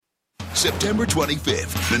September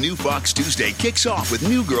 25th, the new Fox Tuesday kicks off with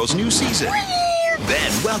New Girl's new season.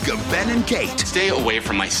 Then welcome Ben and Kate. Stay away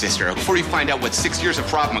from my sister before you find out what 6 years of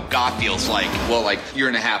Krav Maga feels like. Well, like year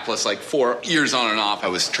and a half plus like 4 years on and off I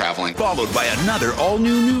was traveling. Followed by another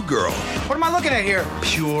all-new New Girl. What am I looking at here?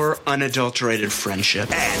 Pure, unadulterated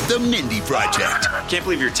friendship. And the Mindy Project. Can't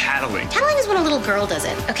believe you're tattling. Tattling is when a little girl does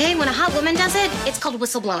it, okay? When a hot woman does it, it's called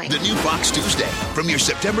whistleblowing. The new Fox Tuesday, premiere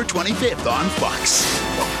September 25th on Fox.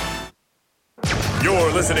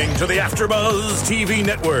 You're listening to the AfterBuzz TV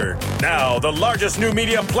Network, now the largest new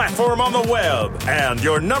media platform on the web, and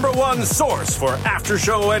your number one source for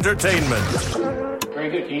after-show entertainment.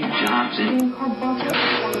 Very good, Dean Johnson.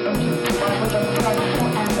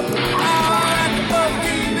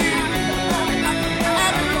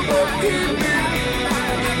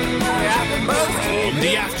 From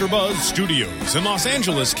the AfterBuzz Studios in Los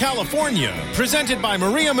Angeles, California, presented by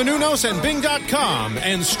Maria Menounos and Bing.com,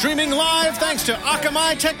 and streaming live thanks to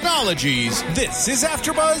Akamai Technologies, this is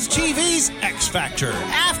AfterBuzz TV's X Factor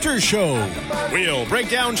After Show. We'll break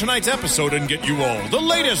down tonight's episode and get you all the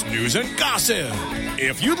latest news and gossip.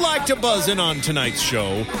 If you'd like to buzz in on tonight's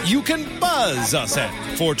show, you can buzz us at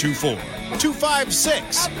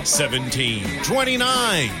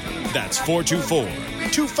 424-256-1729. That's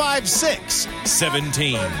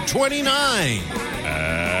 424-256-1729.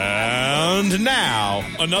 And now,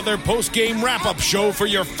 another post-game wrap-up show for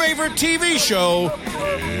your favorite TV show.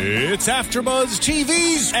 It's AfterBuzz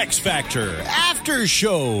TV's X Factor After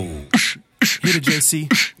Show. Hit it, JC.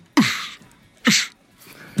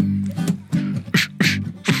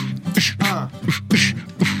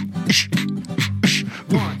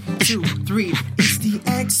 1, 2, 3. It's the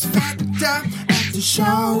X Factor after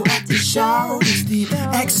show, after show. It's the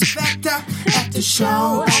X Factor after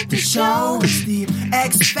show, after show. It's the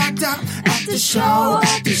X Factor after show,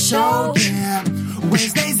 after show. Yeah,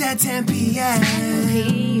 Wednesdays at 10 p.m.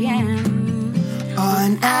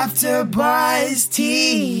 on AfterBuzz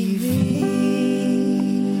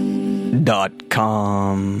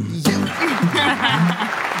TV.com.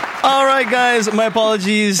 All right, guys, my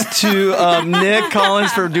apologies to Nick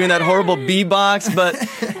Collins for doing that horrible beatbox, but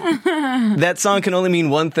that song can only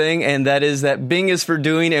mean one thing, and that is that Bing is for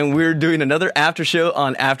doing, and we're doing another after show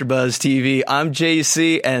on AfterBuzz TV. I'm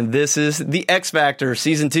JC, and this is The X Factor,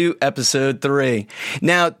 Season 2, Episode 3.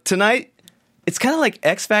 Now, tonight, it's kind of like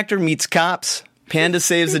X Factor meets Cops. Panda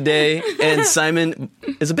saves the day, and Simon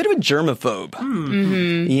is a bit of a germaphobe.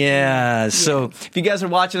 Mm-hmm. Yeah, so if you guys are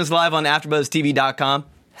watching us live on AfterBuzzTV.com,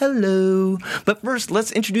 hello. But first,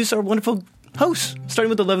 let's introduce our wonderful hosts, starting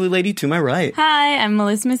with the lovely lady to my right. Hi, I'm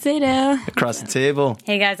Melissa Macedo. Across the table.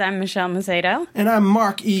 Hey guys, I'm Michelle Macedo. And I'm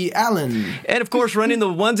Mark E. Allen. And of course, running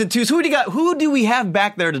the ones and twos. Who do we have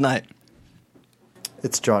back there tonight?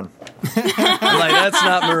 It's John. Like, that's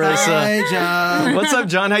not Marissa. Hey, John. What's up,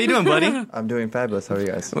 John? How you doing, buddy? I'm doing fabulous. How are you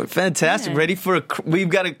guys? Fantastic. Ready for we've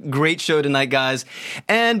got a great show tonight, guys.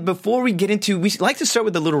 And before we get into, we like to start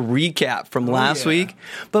with a little recap from last week.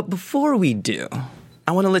 But before we do,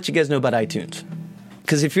 I want to let you guys know about iTunes.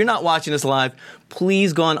 Because if you're not watching us live,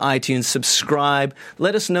 please go on iTunes, subscribe,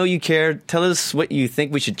 let us know you care, tell us what you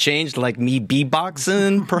think we should change, like me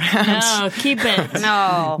beatboxing, perhaps. No, keep it.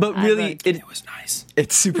 No. But really, it was nice.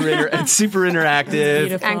 It's super interactive.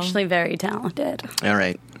 Beautiful. Actually very talented. All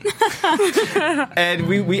right. And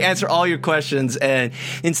we answer all your questions. And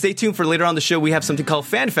stay tuned for later on the show. We have something called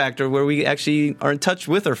Fan Factor, where we actually are in touch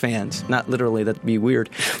with our fans. Not literally, that'd be weird.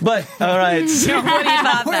 But, all right. Nobody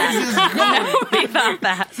thought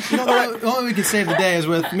that. You know, the only way we can save the day is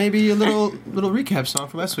with maybe a little recap song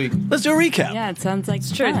from last week. Let's do a recap. Yeah, it sounds like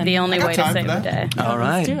it's true. The only way to save the day. All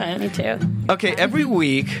right. Let's do it. Me too. Okay, every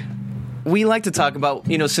week, we like to talk about,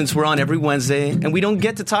 since we're on every Wednesday, and we don't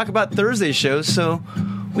get to talk about Thursday shows, so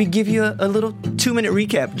we give you a little 2-minute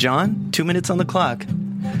recap, John. 2 minutes on the clock.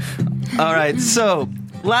 All right, so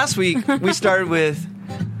last week we started with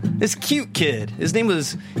this cute kid. His name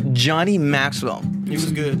was Johnny Maxwell. He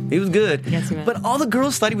was good. He was good. Yes, he was. But all the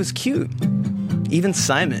girls thought he was cute. Even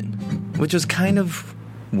Simon, which was kind of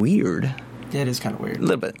weird. Yeah, it is kind of weird. A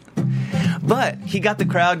little bit. But he got the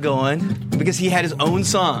crowd going because he had his own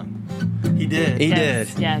song. He did. He did.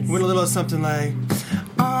 Yes. Went a little something like,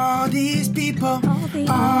 all these people,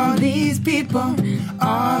 all these people,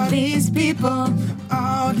 all these people,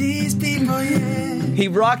 all these people, yeah. He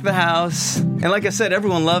rocked the house, and like I said,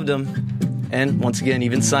 everyone loved him. And once again,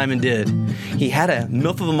 even Simon did. He had a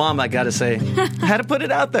milf of a mom, I gotta say. Had to put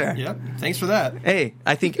it out there. Yep, thanks for that. Hey,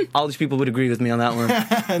 I think all these people would agree with me on that one.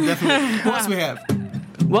 Definitely. Who else we have?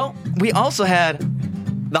 Well, we also had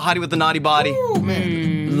the hottie with the naughty body, Ooh,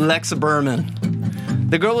 man. Lexa Berman.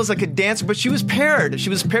 The girl was like a dancer, but she was paired. She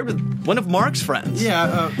was paired with one of Mark's friends.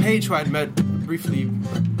 Yeah, Paige, who I'd met briefly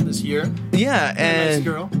this year. Yeah, and nice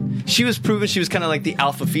girl. She was proven she was kind of like the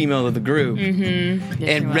alpha female of the group. Mm-hmm.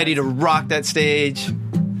 And ready to rock that stage.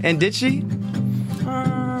 And did she?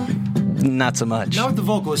 Not so much. Not with the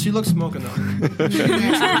vocals. She looks smoking, though.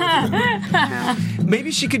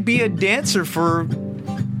 Maybe she could be a dancer for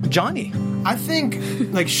Johnny. I think,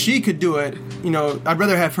 like, she could do it. You know, I'd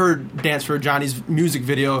rather have her dance for Johnny's music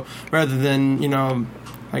video rather than, you know,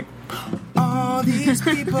 like, all these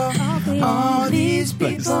people, all these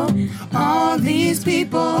people, all these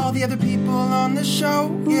people, all the other people on the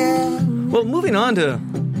show, yeah. Well, moving on to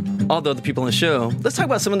all the other people on the show, let's talk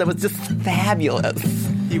about someone that was just fabulous.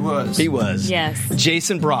 He was. He was. Yes.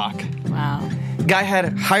 Jason Brock. Wow. Guy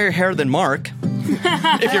had higher hair than Mark.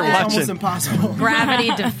 If you're watching. Almost impossible. Gravity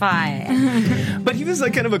defy. But he was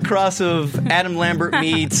like kind of a cross of Adam Lambert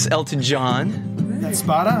meets Elton John. That's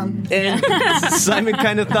spot on. And Simon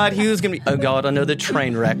kind of thought he was going to be, oh God, another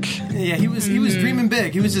train wreck. Yeah, he was dreaming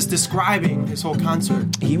big. He was just describing his whole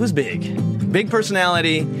concert. He was big. Big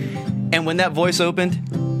personality. And when that voice opened,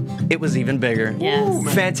 it was even bigger. Yes. Ooh,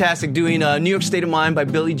 fantastic. Doing New York State of Mind by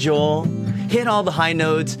Billy Joel. Hit all the high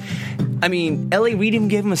notes. I mean, L.A. Reid even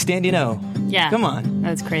gave him a standing O. Yeah. Come on.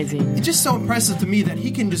 That's crazy. It's just so impressive to me that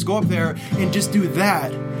he can just go up there and just do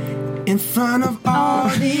that in front of all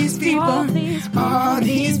these people, all these people, all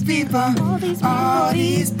these people, all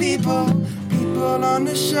these people, people on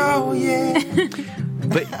the show, yeah.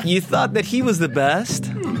 But you thought that he was the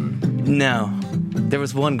best? No. There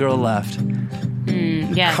was one girl left.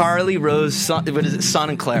 Yes. Carly Rose,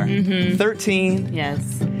 Sonnenclair. 13.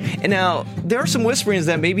 Yes. And now, there are some whisperings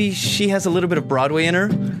that maybe she has a little bit of Broadway in her.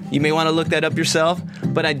 You may want to look that up yourself.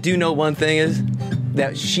 But I do know one thing is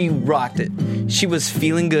that she rocked it. She was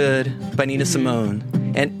Feeling Good by Nina Simone.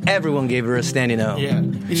 And everyone gave her a standing O. Yeah.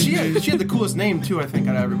 She had the coolest name, too, I think,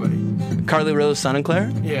 out of everybody. Carly Rose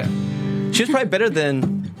Sonnenclair? Yeah. She was probably better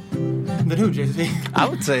than... Than who, JC? I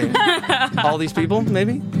would say all these people,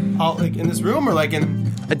 maybe. All, like, in this room or, like,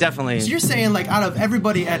 in... Definitely. So you're saying, like, out of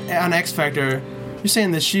everybody on X Factor... You're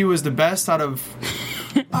saying that she was the best out of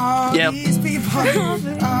all these people,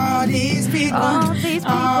 all these people,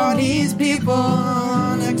 all these people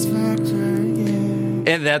on X Factor,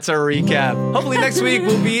 yeah. And that's our recap. Hopefully next week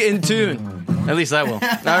we'll be in tune. At least I will. All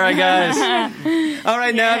right, guys. All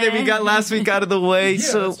right, now that we got last week out of the way,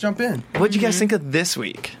 so let's jump in. What'd you guys think of this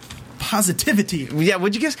week? Positivity. Yeah,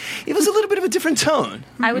 what'd you guys... It was a little bit of a different tone.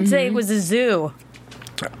 I would say it was a zoo.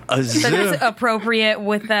 A zoo. But it's appropriate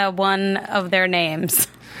with one of their names.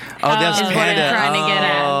 Oh, that's is what Panda. I'm trying to get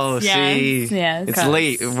at. Oh, see. Yes. It's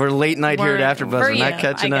late. We're late night here at AfterBuzz. We're not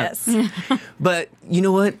catching up. But you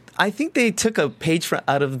know what? I think they took a page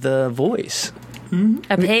out of The Voice.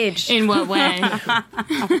 A page. In what way?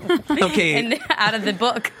 Okay. Out of the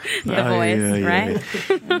book, The Voice, right?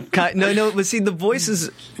 No, but see, The Voice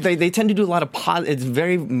is, they tend to do a lot of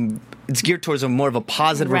it's geared towards more of a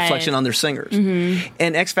positive reflection on their singers. Mm-hmm.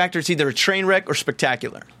 And X Factor is either a train wreck or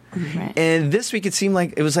spectacular. Right. And this week it seemed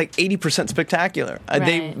like it was like 80% spectacular.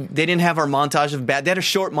 They didn't have our montage of bad. They had a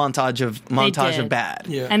short montage of bad.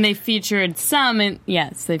 Yeah. And they featured some,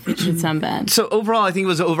 they featured some bad. So overall, I think it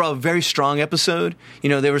was a very strong episode. You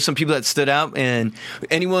know, there were some people that stood out. And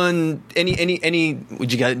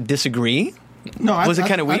would you guys disagree? No, was it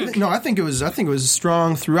kind of weak? I think it was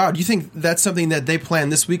strong throughout. Do you think that's something that they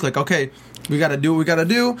planned this week? Like, okay, we got to do what we got to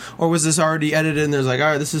do, or was this already edited and there's like, all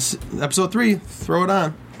right, this is episode 3, throw it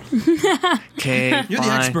on. Okay, you're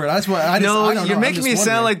the expert. I don't know. You're making me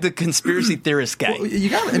sound like the conspiracy theorist guy. Well,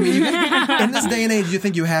 you got it. I mean, in this day and age, you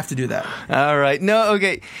think you have to do that? All right. No.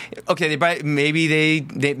 Okay. Maybe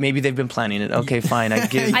they've been planning it. Okay, fine. I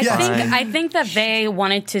get it. I think that they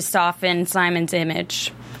wanted to soften Simon's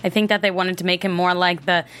image. I think that they wanted to make him more like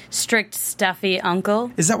the strict, stuffy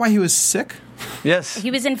uncle. Is that why he was sick? Yes. He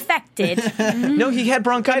was infected. No, he had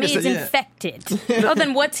bronchitis. He's infected. Oh,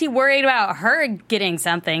 then what's he worried about? Her getting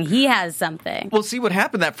something. He has something. Well, see what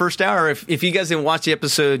happened that first hour. If you guys didn't watch the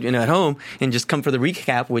episode at home and just come for the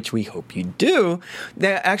recap, which we hope you do,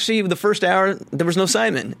 that actually the first hour, there was no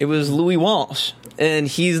Simon. It was Louis Walsh. And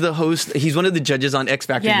he's the host. He's one of the judges on X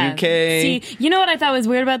Factor UK. See, you know what I thought was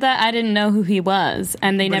weird about that? I didn't know who he was.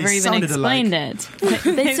 And they never even explained it.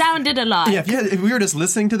 They sounded alike. Yeah, if we were just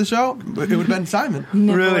listening to the show, it would been Simon.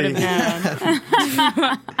 Really?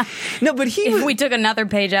 No, but if we took another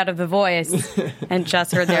page out of The Voice and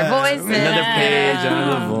just heard their voices. Another page out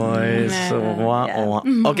of The Voice. So,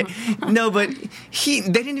 okay. No, but they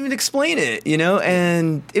didn't even explain it,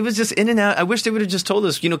 and it was just in and out. I wish they would have just told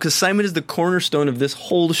us, because Simon is the cornerstone of this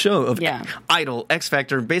whole show of Idol, X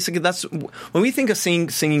Factor. Basically, that's when we think of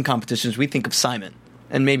singing competitions, we think of Simon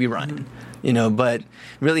and maybe Ryan. But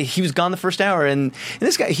really, he was gone the first hour, and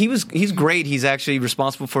this guy, he's great. He's actually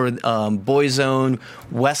responsible for Boyzone,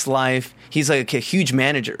 Westlife. He's like a huge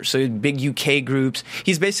manager, so big UK groups.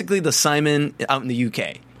 He's basically the Simon out in the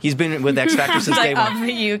UK. He's been with X Factor since day one. Of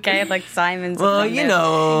the UK, like Simon's. Well,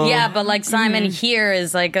 Yeah, but like Simon here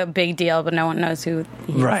is like a big deal, but no one knows who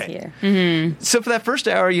he is here. Mm-hmm. So for that first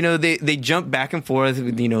hour, they jumped back and forth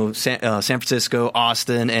with, San Francisco,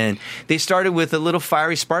 Austin, and they started with a little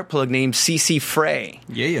fiery spark plug named CeCe Frey.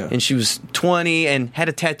 Yeah. And she was 20 and had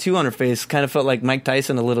a tattoo on her face. Kind of felt like Mike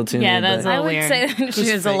Tyson a little too. Yeah, that's a little weird. I would say that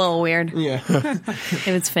she was a little weird. Yeah.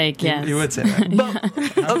 It was fake, yes. You would say that.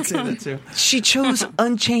 But, I would say that too. She chose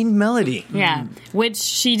Unchained Melody. Yeah, which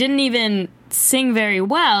she didn't even sing very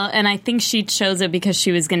well, and I think she chose it because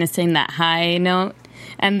she was going to sing that high note,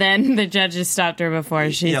 and then the judges stopped her before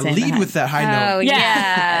she sang lead with that high note. Oh,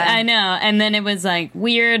 yeah. I know, and then it was like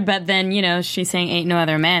weird, but then, she sang Ain't No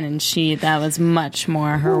Other Man, and that was much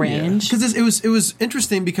more her range. Because it was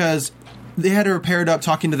interesting because they had her paired up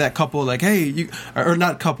talking to that couple, like, hey, or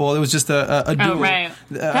not couple, it was just a duo. Oh, right.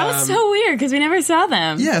 That was so weird because we never saw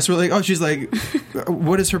them. Yeah, so we're like, she's like,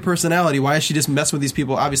 what is her personality? Why is she just messing with these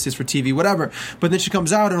people? Obviously, it's for TV, whatever. But then she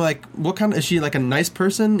comes out and we're like, what kind of, is she like a nice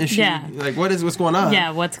person? Is she like, what's going on?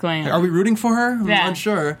 Yeah, what's going on? Are we rooting for her? I'm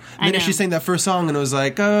unsure. And then she sang that first song and it was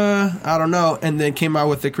like, I don't know. And then came out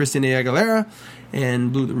with the Christina Aguilera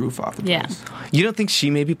and blew the roof off the place. You don't think she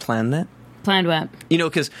maybe planned that? Planned what?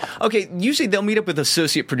 Because, usually they'll meet up with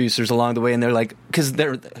associate producers along the way, and they're like, because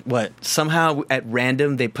somehow at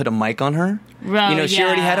random they put a mic on her. Right, she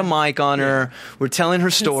already had a mic on her. We're telling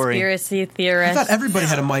her story. Conspiracy theorist. I thought everybody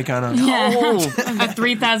had a mic on her. Yeah. A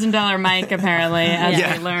 $3,000 mic, apparently, as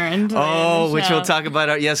I learned. Which we'll talk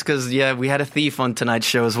about. Because, we had a thief on tonight's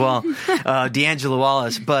show as well, D'Angelo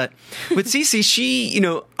Wallace. But with CeCe, she,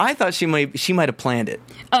 I thought she might have planned it.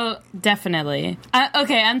 Oh, definitely.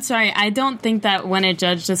 I'm sorry. I don't think that when a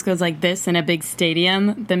judge just goes like this in a big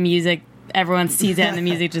stadium, the music, everyone sees it and the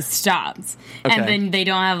music just stops. Okay. And then they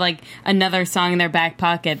don't have like another song in their back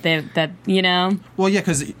pocket Well, yeah,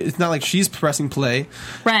 because it's not like she's pressing play.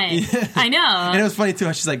 Right. I know. And it was funny too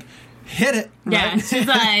how she's like, hit it. Yeah, right? she's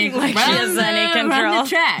like she has any control. Run the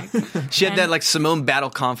track. She had that like Simone Battle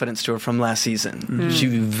confidence to her from last season. Mm-hmm. She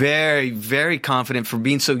was very, very confident for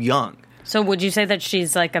being so young. So would you say that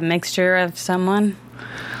she's like a mixture of someone?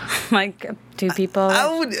 Like two people?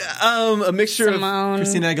 I would, a mixture Simone. of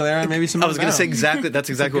Christina Aguilera and maybe Simone. I was going to say that's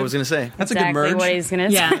exactly what I was going to say. That's a good merge. What he's going to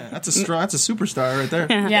say. Yeah, that's a superstar right there.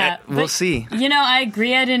 Yeah. We'll see. I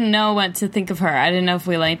agree. I didn't know what to think of her. I didn't know if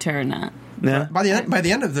we liked her or not. Yeah. By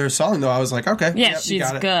the end of their song, though, I was like, okay. Yeah, she's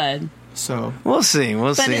good. So we'll see.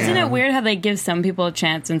 But isn't it weird how they give some people a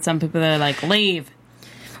chance and some people are like, leave?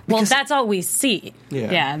 Well, that's all we see.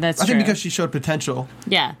 Yeah, that's true. I think because she showed potential.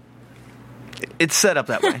 Yeah. It's set up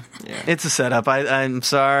that way. It's a setup. I'm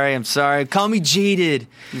sorry. Call me jaded.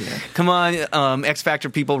 Yeah. Come on, X Factor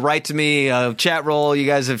people, write to me. Chat roll. You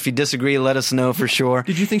guys, if you disagree, let us know for sure.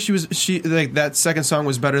 Did you think she like that second song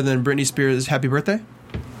was better than Britney Spears' Happy Birthday?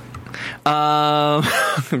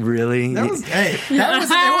 Really? It wasn't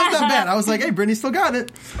that bad. I was like, hey, Britney still got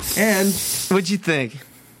it. And what'd you think?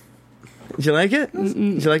 Did you like it?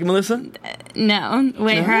 Did you like it, Melissa? No.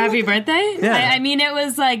 Wait, her Happy Birthday? Yeah. I mean, it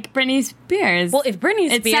was like Britney Spears. Well, if Britney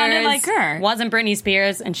Spears... It sounded like her. Wasn't Britney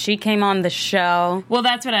Spears and she came on the show... Well,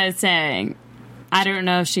 that's what I was saying. I don't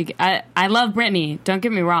know if she... I love Britney. Don't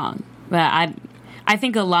get me wrong. But I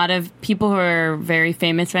think a lot of people who are very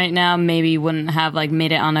famous right now maybe wouldn't have like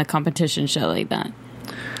made it on a competition show like that.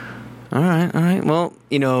 All right. Well,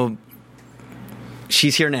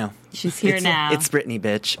 she's here now. She's here now. It's Britney,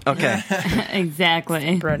 bitch. Okay.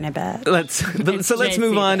 Exactly. Britney, bitch. Let's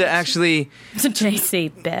move on to actually... It's a JC,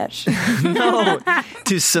 bitch. No.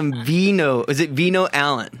 To some Vino. Is it Vino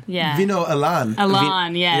Allen? Yeah. Vino Allen.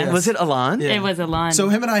 Allen, yes. Was it Allen? Yeah. It was Allen. So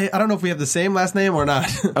him and I don't know if we have the same last name or not.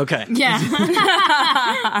 Okay. Yeah.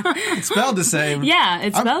 It's spelled the same. Yeah,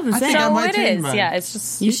 it's spelled the same. So it is. Mine. Yeah, it's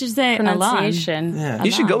just you should say pronunciation. Yeah.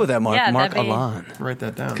 You should go with that, Mark. Yeah, Mark Allen. Write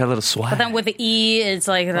that down. Got a little swag. But then with the E, it's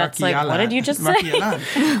like, that's like, what did you just say?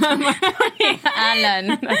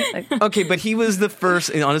 Allen. Okay, but he was the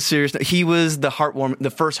first, on a serious note, he was the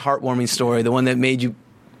first heartwarming story, the one that made you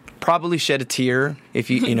probably shed a tear if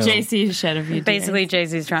you know. JC shed a few tears. Basically,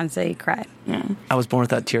 Jay-Z's trying to say he cried. Yeah. I was born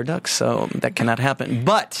without tear ducts, so that cannot happen.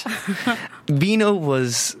 But Bino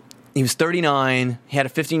was 39. He had a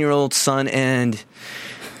 15-year-old son, and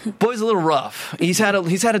boy's a little rough. He's had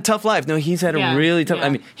a tough life. No, he's had a really tough. I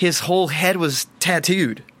mean, his whole head was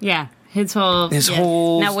tattooed. Yeah, his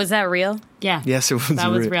whole. Now, was that real? Yeah. Yes, it was. That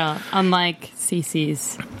was real. Unlike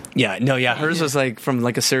Cece's. Yeah. No. Yeah. Hers was like from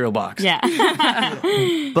like a cereal box. Yeah.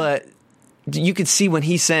 But you could see when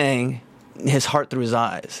he sang, his heart through his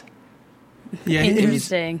eyes. Yeah,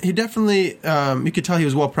 Interesting. He definitely, you could tell he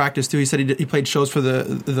was well practiced too. He said he played shows for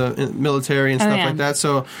the military and stuff like that.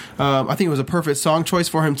 So I think it was a perfect song choice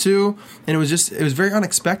for him too. And it was very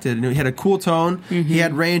unexpected. And he had a cool tone. Mm-hmm. He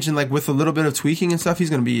had range, and like with a little bit of tweaking and stuff, he's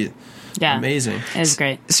going to be amazing. It was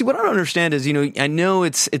great. See, what I don't understand is, I know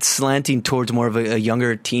it's slanting towards more of a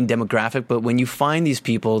younger teen demographic, but when you find these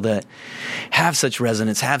people that have such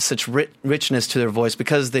resonance, have such richness to their voice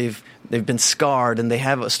because they've been scarred and they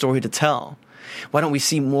have a story to tell. Why don't we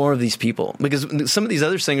see more of these people? Because some of these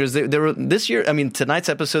other singers, there were this year. I mean, tonight's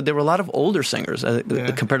episode, there were a lot of older singers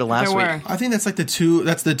compared to last week. I think that's like the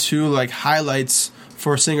two like highlights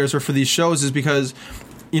for singers or for these shows, is because,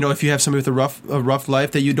 if you have somebody with a rough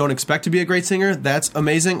life that you don't expect to be a great singer, that's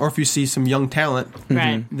amazing. Or if you see some young talent,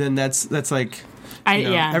 right, then that's like.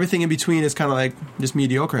 Everything in between is kind of like just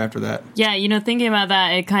mediocre after that. Yeah, thinking about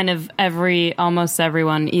that, it kind of almost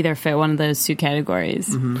everyone either fit one of those two categories.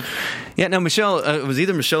 Mm-hmm. Yeah, now Michelle, it was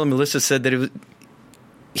either Michelle or Melissa said that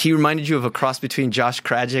he reminded you of a cross between Josh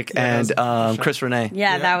Krajic and Chris Renee.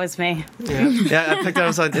 Yeah, that was me. Yeah, I picked that. I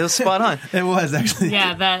was like, it was spot on. It was, actually.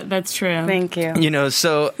 Yeah, that's true. Thank you.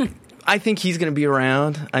 So I think he's going to be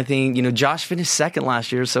around. I think, Josh finished second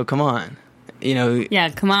last year, so come on.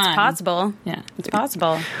 Yeah, come on. It's possible. Yeah, it's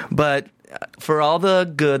possible. But for all the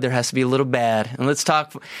good, there has to be a little bad. And let's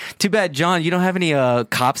talk. Too bad, John, you don't have any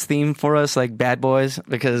cops theme for us, like Bad Boys,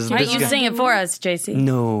 because why don't you sing it for us, JC?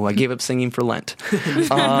 No, I gave up singing for Lent.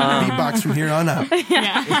 Beatbox from here on out.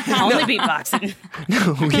 Only beatboxing.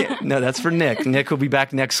 No, that's for Nick. Nick will be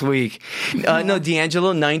back next week. No,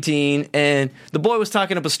 D'Angelo, 19, and the boy was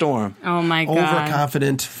talking up a storm. Oh my God,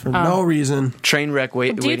 overconfident for no reason. Train wreck.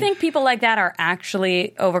 Do you think people like that are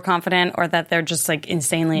actually overconfident, or that they're just like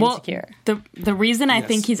insanely insecure? The reason I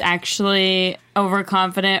think he's actually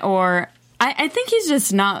overconfident, or I think he's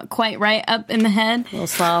just not quite right up in the head. A little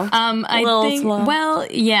slow. Slow. Well,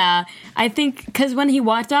 yeah. I think because when he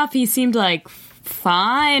walked off, he seemed like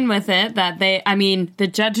fine with it. The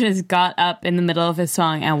judges got up in the middle of his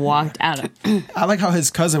song and walked out. I like how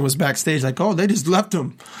his cousin was backstage, like, oh, they just left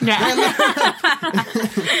him. Yeah.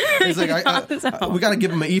 He's like, we got to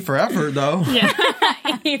give him an E for effort, though. Yeah.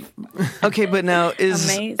 Okay, but now is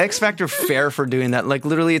X Factor fair for doing that? Like,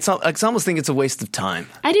 literally, I almost think it's a waste of time.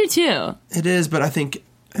 I do too. It is, but I think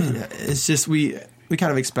it's just we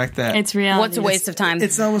kind of expect that. It's reality. What's a waste of time?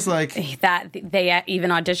 It's almost like that they even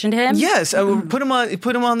auditioned him. Yes, I would put him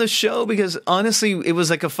on the show because honestly, it was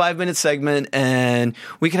like a 5-minute segment, and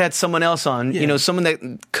we could have someone else on. Someone that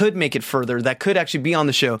could make it further, that could actually be on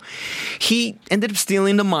the show. He ended up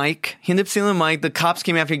stealing the mic. The cops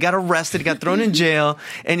came after. He got arrested. He got thrown in jail,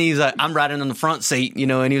 and he's like, "I'm riding on the front seat,"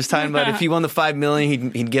 and he was talking about if he won the $5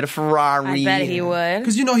 million, he'd get a Ferrari. I bet he would,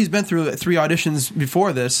 because he's been through 3 auditions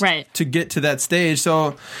before this, right, to get to that stage.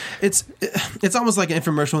 So it's almost like an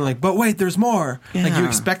infomercial, like, but wait, there's more. Yeah. Like, you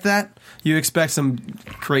expect that. You expect some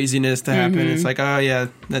craziness to happen. Mm-hmm. It's like, oh yeah,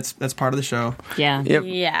 that's part of the show. Yeah. Yep.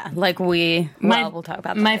 Yeah. Like we'll talk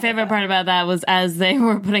about that. My favorite part about that was as they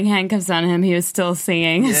were putting handcuffs on him, he was still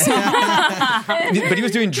singing. Yeah. But he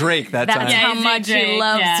was doing Drake that time. That's how much he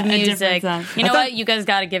loves music. You know what? You guys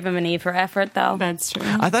got to give him an E for effort, though. That's true.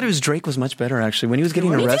 I thought Drake was much better, actually. When he was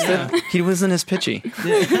getting arrested, he wasn't as pitchy.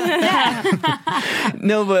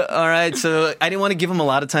 No, but all right. So I didn't want to give him a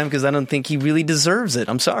lot of time because I don't think he really deserves it.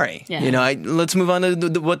 I'm sorry. Yeah. Let's move on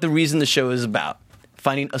to what the reason the show is about: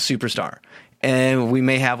 finding a superstar, and we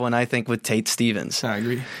may have one. I think with Tate Stevens. I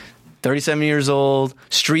agree. 37 years old.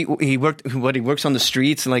 He works on the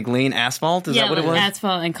streets and like laying asphalt. Is that what it was?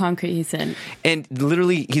 Asphalt and concrete. He said. And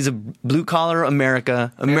literally, he's a blue collar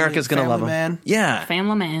America's gonna love him. Man. Yeah,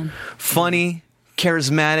 family man. Funny,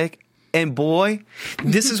 charismatic, and boy,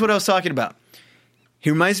 this is what I was talking about. He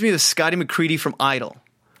reminds me of Scotty McCready from Idol.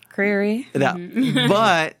 Creary.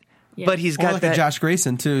 But But he's Or got like that. a Josh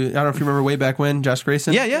Grayson too. I don't know if you remember way back when Josh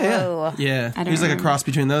Grayson. Yeah. Yeah, I don't he's like a remember. cross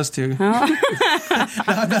between those two. No,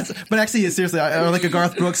 I'm not- but actually, seriously, or like a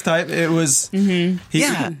Garth Brooks type. It was. I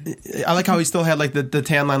like how he still had like the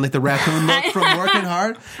tan line, like the raccoon look from Working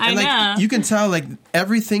Hard. And like know. you can tell, like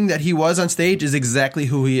everything that he was on stage is exactly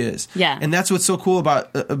who he is. Yeah. and that's what's so cool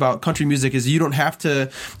about country music is you don't have to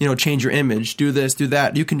change your image, do this, do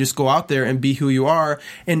that. You can just go out there and be who you are.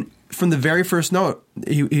 And from the very first note,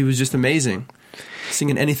 he was just amazing.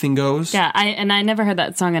 Singing Anything Goes. Yeah, I never heard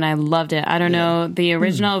that song and I loved it. I don't know the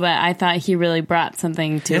original, but I thought he really brought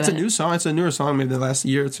something to it. It's a new song. It's a newer song, maybe the last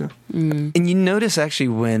year or two. And you notice actually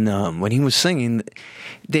when he was singing,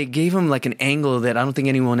 they gave him like an angle that I don't think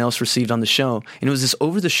anyone else received on the show. And it was this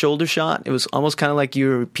over the shoulder shot. It was almost kind of like you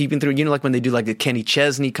were peeping through, like when they do like the Kenny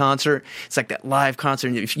Chesney concert. It's like that live concert.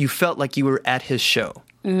 And you felt like you were at his show.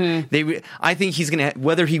 I think he's going to,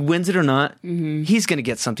 whether he wins it or not, he's going to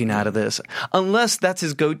get something out of this. Unless that's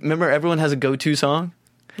his remember everyone has a go-to song?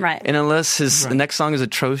 Right. And unless his next song is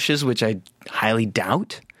atrocious, which I highly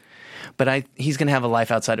doubt, but he's going to have a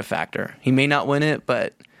life outside of Factor. He may not win it,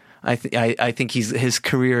 but I think his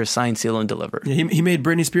career is signed, seal, and delivered. Yeah, he made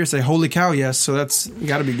Britney Spears say, "Holy cow, yes!" So that's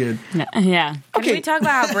got to be good. Yeah. Can we talk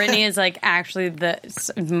about how Britney is like actually the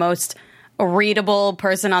most readable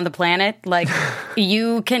person on the planet? Like,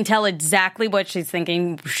 you can tell exactly what she's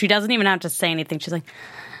thinking. She doesn't even have to say anything. She's like,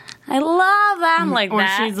 I love them, like or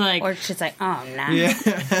that. Or she's like, oh, no. Yeah.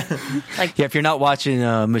 Yeah, if you're not watching,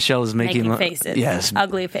 Michelle is making faces. Yes.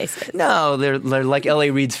 Ugly faces. No, they're like L.A.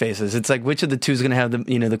 Reid's faces. It's like which of the two is going to have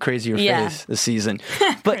the crazier face this season.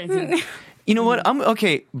 But you know what?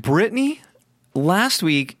 Britney. Last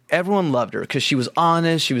week, everyone loved her because she was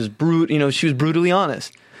honest. She was she was brutally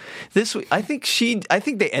honest. This week, I think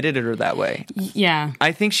they edited her that way. Yeah.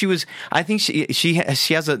 I think she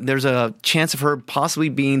has there's a chance of her possibly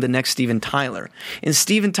being the next Steven Tyler. And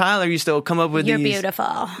Steven Tyler used to come up with You're these.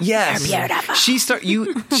 beautiful. Yes. You're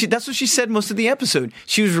beautiful. That's what she said most of the episode.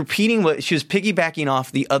 She was repeating she was piggybacking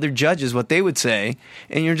off the other judges, what they would say.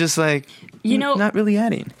 And you're just like, not really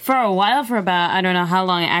adding. For a while, for about, I don't know how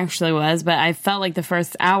long it actually was, but I felt like the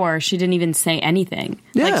first hour, she didn't even say anything.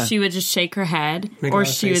 Yeah. Like, she would just shake her head, Make a or lot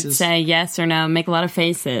of she would faces. say yes or no, make a lot of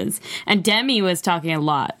faces. And Demi was talking a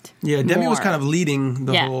lot. Yeah, Demi was more. kind of leading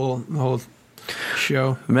the whole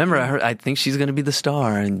show. Remember, I think she's going to be the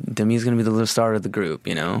star, and Demi's going to be the little star of the group.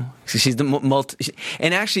 She's the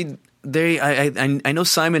and actually, I know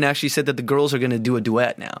Simon actually said that the girls are going to do a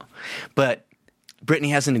duet now, but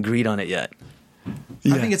Britney hasn't agreed on it yet.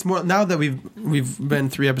 I think it's more now that we've been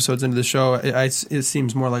 3 episodes into the show. It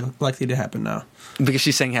seems more likely to happen now because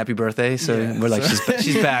she's saying "Happy Birthday," so we're like,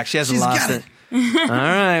 she's back. She hasn't lost it. All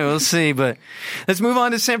right, we'll see. But let's move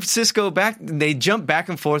on to San Francisco. They jump back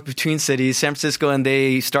and forth between cities, San Francisco, and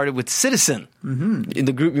they started with Citizen. In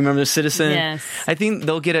the group, remember Citizen? Yes. I think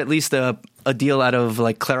they'll get at least a deal out of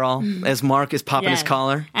like Clairol as Mark is popping his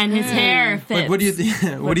collar. And his hair fits. Like, what do you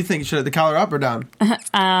think? What do you think? Should the collar up or down?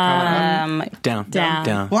 Down.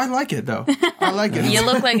 Well, I like it though. I like it. You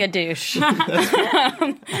look like a douche. But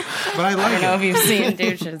I like I don't know it. if you've seen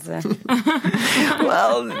douches.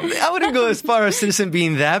 Well, I wouldn't go as far as Citizen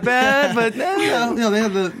being that bad, but They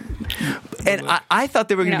have the. and I thought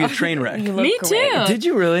they were going to be a train wreck. You look Me great. too. Did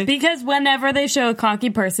you really? Because whenever they show a cocky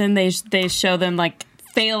person, they show them like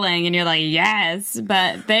failing, and you're like, yes.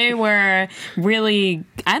 But they were really,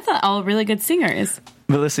 I thought, all really good singers.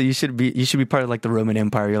 Melissa, you should be part of like the Roman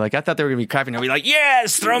Empire. You're like, I thought they were going to be crapping. I'll be like,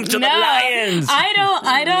 yes, throw them to the lions.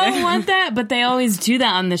 I don't want that, but they always do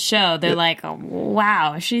that on the show. They're like, oh,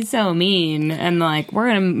 wow, she's so mean, and like, we're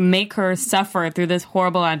gonna make her suffer through this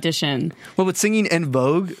horrible audition. Well, with singing En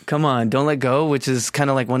Vogue, come on, Don't Let Go, which is kind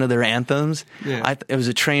of like one of their anthems. Yeah. It was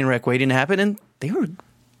a train wreck waiting to happen, and they were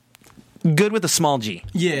good with a small G.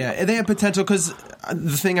 Yeah, they have potential because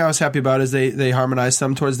the thing I was happy about is they harmonized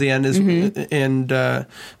some towards the end, and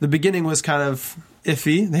the beginning was kind of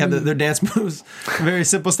iffy. They had their dance moves, very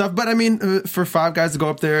simple stuff. But I mean, for 5 guys to go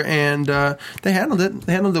up there and they handled it.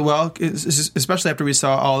 They handled it well, especially after we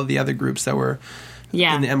saw all of the other groups that were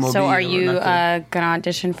in the MLB. So, are you gonna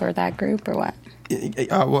audition for that group or what?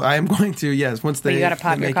 Well, I am going to. Yes, once they. But you got to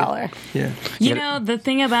pop they your make it. collar. Yeah. You know, the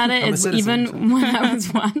thing about it I'm a is, citizen, even when I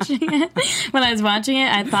was watching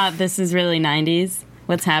it, I thought this is really 90s,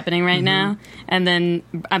 what's happening right now. And then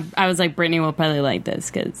I was like, Brittany will probably like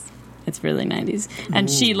this because it's really 90s.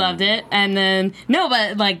 And she loved it. And then, no,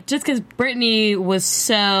 but like, just because Brittany was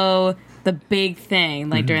so the big thing,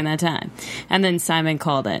 like during that time. And then Simon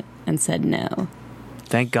called it and said no.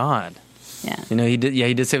 Thank God. Yeah. You know, he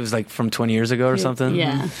did say it was like from 20 years ago or something.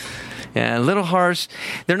 Yeah. Yeah, a little harsh.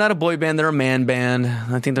 They're not a boy band; they're a man band.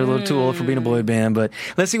 I think they're a little too old for being a boy band. But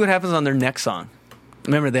let's see what happens on their next song.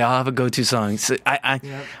 Remember, they all have a go-to song. So I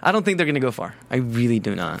don't think they're going to go far. I really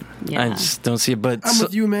do not. Yeah. I just don't see it. But I'm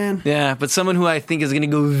with you, man. Yeah, but someone who I think is going to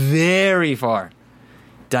go very far,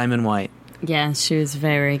 Diamond White. Yeah, she was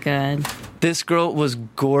very good. This girl was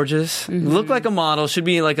gorgeous. Looked like a model. Should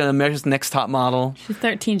be like an America's Next Top Model. She's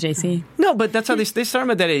 13, JC. No, but that's how they start them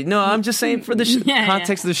at that age. No, I'm just saying for the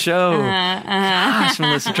context of the show. Gosh,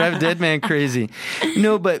 Melissa, drive a dead man crazy.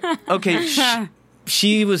 No, but okay.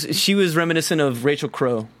 She was reminiscent of Rachel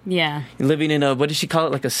Crow. Yeah. Living in a, what did she call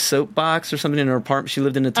it? Like a soapbox or something in her apartment. She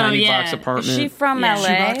lived in a tiny box apartment. Is she from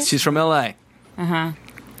LA? She's from LA. Uh-huh.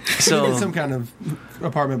 So some kind of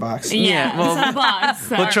apartment box. Yeah, well, it's a box.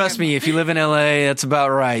 Well, trust me, if you live in LA, that's about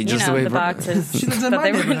right. Just the way the boxes that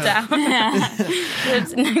they went down.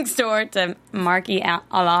 It's next door to Marky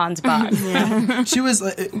Alon's box. She was.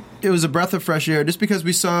 It was a breath of fresh air, just because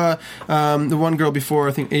we saw the one girl before.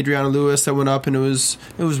 I think Adriana Lewis that went up, and it was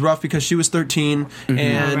rough because she was 13,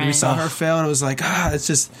 and we saw her fail, and it was like, it's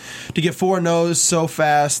just to get 4 no's so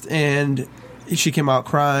fast, and she came out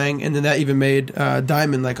crying, and then that even made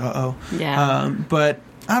Diamond like, Yeah. But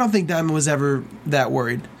I don't think Diamond was ever that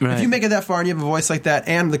worried. Right. If you make it that far and you have a voice like that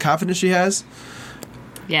and the confidence she has,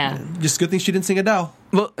 just good thing she didn't sing Adele.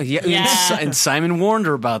 Well, and Simon warned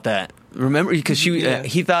her about that. Remember, because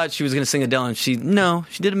he thought she was going to sing Adele, and she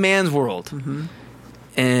did A Man's World.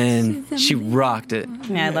 And she rocked it.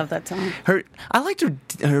 Yeah, I love that song. I liked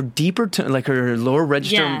her deeper tone, like her lower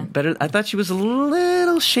register better. I thought she was a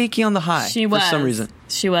little shaky on the high for some reason.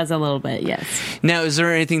 She was a little bit, yes. Now, is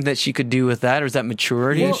there anything that she could do with that, or is that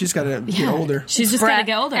maturity? Well, she's got to get older. She's just got to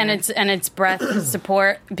get older, and it's breath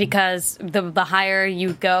support, because the higher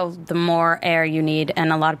you go, the more air you need,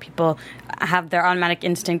 and a lot of people have their automatic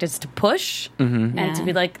instinct is to push and to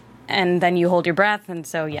be like. And then you hold your breath, and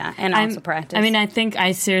so and also practice. I mean, I think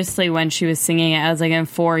seriously, when she was singing it, I was like, in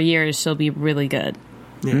 4 years she'll be really good.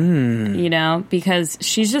 Yeah. You know, because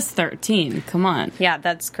she's just 13. Come on. Yeah,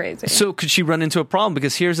 that's crazy. So could she run into a problem?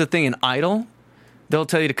 Because here's the thing: in Idol, they'll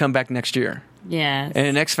tell you to come back next year. Yeah. And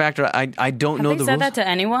in X Factor, I don't know the rules. Have they said that to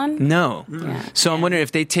anyone? No. Yeah. So I'm wondering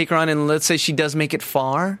if they take her on, and let's say she does make it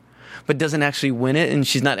far, but doesn't actually win it, and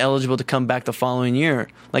she's not eligible to come back the following year.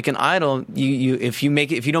 Like in Idol, if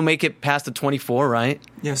you don't make it past the 24, right?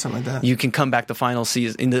 Yeah, something like that. You can come back the final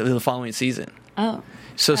season in the following season. Oh.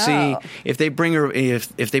 So see, if they bring her,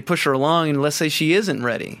 if they push her along, and let's say she isn't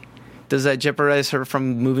ready, does that jeopardize her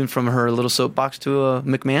from moving from her little soapbox to a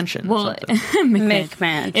McMansion? Well,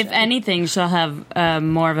 McMansion. If anything, she'll have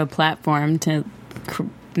more of a platform to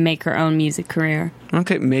make her own music career.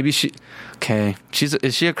 Okay, maybe she. Okay,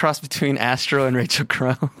 is she a cross between Astro and Rachel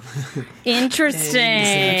Crow?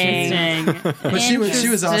 Interesting. But she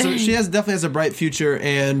was awesome. She definitely has a bright future,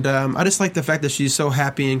 and I just like the fact that she's so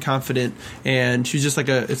happy and confident, and she's just like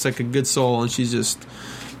a good soul, and she's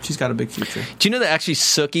got a big future. Do you know that actually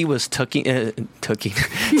Sookie was Sookie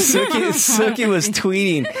was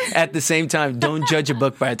tweeting at the same time, "Don't judge a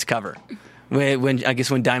book by its cover."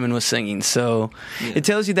 When Diamond was singing, so it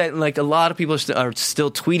tells you that like a lot of people are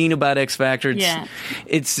still tweeting about X Factor.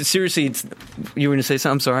 It's seriously. You were going to say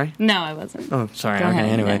something? I'm sorry. No, I wasn't. Oh, sorry. Go okay.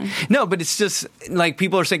 ahead, Anyway, no, but it's just like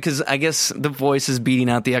people are saying, because I guess The Voice is beating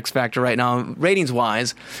out the X Factor right now, ratings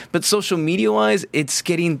wise, but social media wise, it's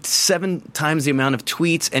getting 7 times the amount of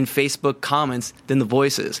tweets and Facebook comments than The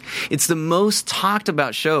Voice is. It's the most talked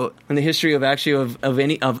about show in the history of any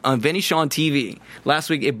show on TV. Last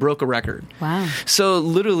week, it broke a record. Wow. So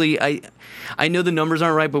literally, I know the numbers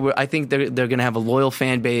aren't right, but I think they're going to have a loyal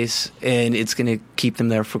fan base, and it's going to keep them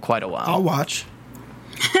there for quite a while. I'll watch.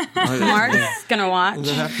 Mark's going to watch.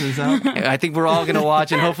 I think we're all going to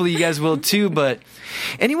watch, and hopefully you guys will too. But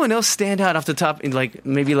anyone else stand out off the top? Like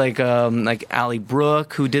maybe like Ally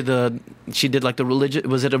Brooke, who did the religious.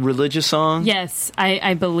 Was it a religious song? Yes,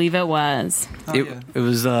 I believe it was. It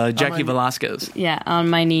was Jackie Velasquez. Yeah, On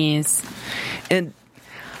My Knees. And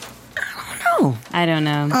I don't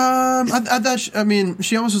know. I thought.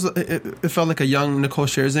 She almost was. It felt like a young Nicole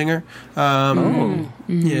Scherzinger.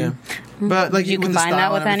 Yeah, but like you with combine the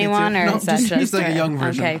that with anyone, or is that just like her? a young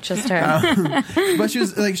version? Okay, just her. But she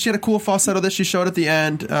was like, she had a cool falsetto that she showed at the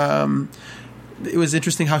end. It was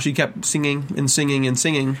interesting how she kept singing and singing and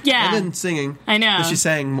singing. Yeah. And then singing. I know. And she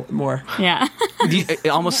sang more. Yeah.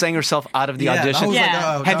 Almost sang herself out of the audition. I was like,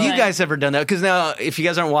 oh, have you guys ever done that? Because now, if you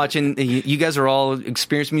guys aren't watching, you guys are all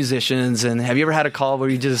experienced musicians, and have you ever had a call where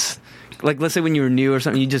you just, like, let's say when you were new or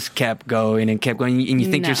something, you just kept going, and you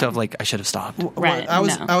think to yourself, like, I should have stopped? I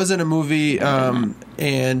was in a movie, and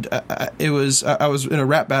and I was in a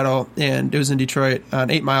rap battle, and it was in Detroit on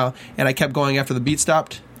 8 Mile, and I kept going after the beat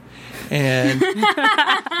stopped. And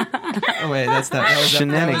oh wait, that's not that was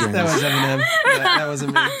Shenanigans. That was Eminem. That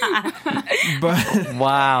wasn't me. But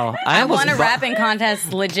wow, I won a rapping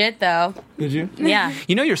contest, legit though. Did you? Yeah.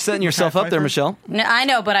 You know you're setting yourself up there, Michelle. No, I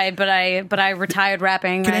know, but I retired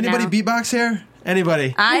rapping. Can right anybody now. beatbox here?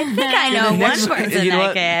 Anybody? I think I know one person You know that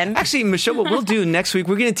what? can. Actually, Michelle, what we'll do next week,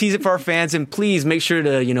 we're going to tease it for our fans, and please make sure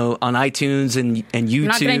to, on iTunes and YouTube. I'm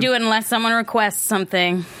not going to do it unless someone requests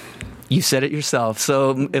something. You said it yourself.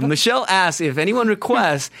 So if Michelle asks if anyone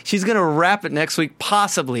requests, she's going to wrap it next week,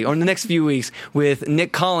 possibly, or in the next few weeks, with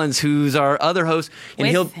Nick Collins, who's our other host.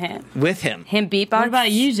 And With him. Him beatbox? What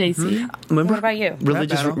about you, JC? Remember? What about you?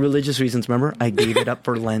 Religious reasons, remember? I gave it up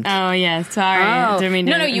for Lent. Oh, yeah. Sorry. I didn't mean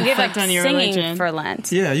to No, you gave up reflect on your singing religion. for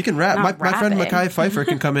Lent. Yeah, you can rap. Not My friend rapping. Mackay Pfeiffer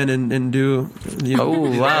can come in and do.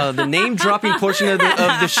 Oh, wow. The name-dropping portion of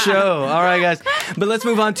the show. All right, guys. But let's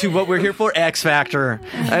move on to what we're here for, X Factor.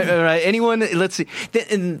 All right. Anyone, let's see.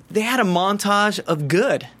 And they had a montage of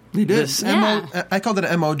good. They did. I called it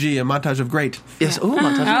an MOG, a montage of great. Yes. Oh,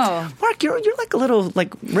 montage. Oh. Mark, you're like a little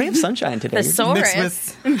ray of sunshine today. Thesaurus.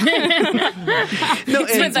 Mixed with No,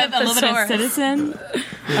 With a little bit of Citizen.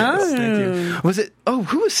 Thank you. was it? Oh,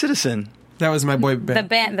 who was Citizen? That was my boy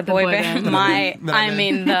band. The boy band.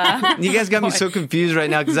 You guys got me so confused right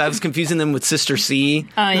now because I was confusing them with Sister C.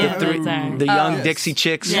 Oh, yeah. The young Dixie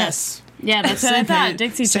Chicks. Yes. Yeah, that's what I thought.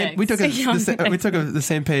 Dixie Chicks. We took the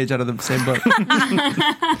same page out of the same book.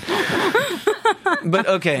 But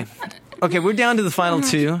okay, we're down to the final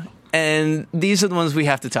two, and these are the ones we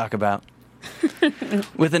have to talk about.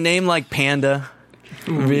 With a name like Panda,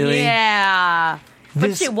 really? Yeah.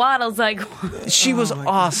 But she waddles like... She was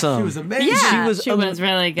awesome. She was amazing. Yeah. She was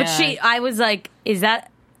really good. But I was like, is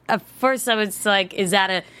that... At first I was like, is that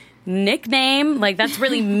a nickname? Like, that's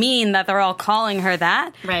really mean that they're all calling her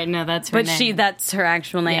that. Right, no, that's her name. That's her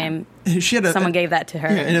actual name. She had Someone gave that to her.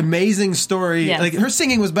 Yeah, an amazing story. Yes. Like her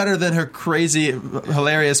singing was better than her crazy,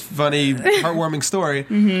 hilarious, funny, heartwarming story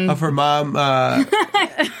of her mom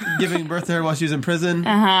giving birth to her while she was in prison.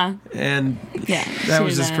 And that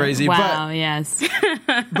was just crazy. Wow, yes.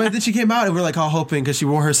 But then she came out and we're like all hoping because she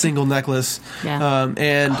wore her single necklace. Yeah.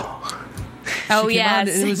 And Oh she came yeah, out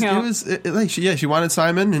and she wanted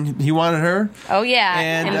Simon and he wanted her. Oh yeah,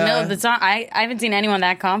 And, in the middle of the song, I haven't seen anyone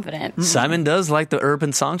that confident. Simon does like the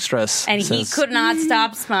urban songstress, and he could not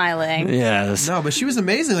stop smiling. Yes, no, but she was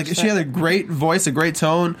amazing. Like she had a great voice, a great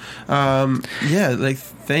tone.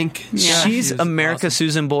 She's America's awesome.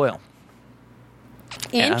 Susan Boyle.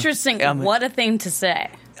 Interesting. What a thing to say.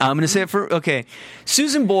 I'm going to say it for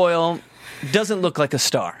Susan Boyle doesn't look like a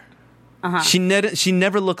star. She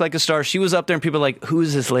never looked like a star. She was up there and people were like, who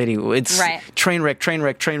is this lady? It's train wreck.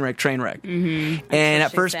 Mm-hmm. And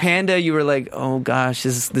at first, Panda, you were like, oh gosh,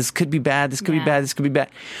 this could be bad. This could be bad. This could be bad.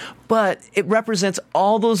 But it represents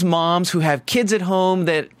all those moms who have kids at home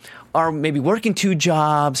that are maybe working 2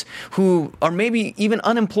 jobs, who are maybe even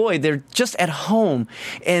unemployed. They're just at home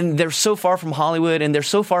and they're so far from Hollywood and they're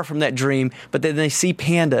so far from that dream. But then they see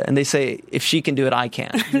Panda and they say, if she can do it, I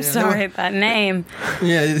can. I'm sorry, that name.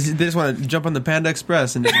 Yeah, they just want to jump on the Panda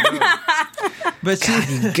Express and just go. But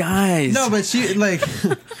she, guys. No, but she like.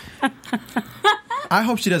 I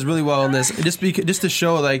hope she does really well in this, just to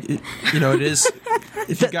show it is.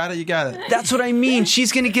 If you got it, you got it. That's what I mean.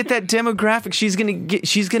 She's going to get that demographic. She's going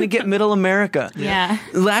to get Middle America. Yeah.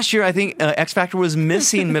 Last year, I think X Factor was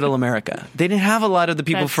missing Middle America. They didn't have a lot of the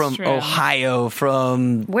people from Ohio,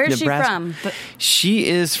 from Where's Nebraska. she from? She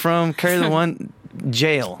is from Carry the One.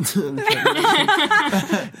 Jail.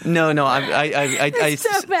 No, I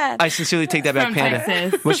so bad. I sincerely take that back, From Panda.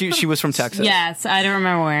 Texas. Was she was from Texas? Yes, I don't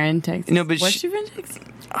remember where in Texas. No, but was she from Texas?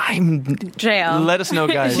 Jail. Let us know,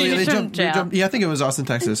 guys. She's from jail. I think it was Austin,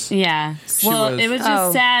 Texas. Yeah. Well, it was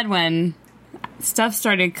just sad when stuff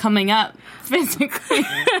started coming up physically.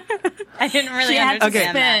 I didn't really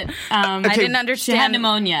understand that. I didn't understand. She had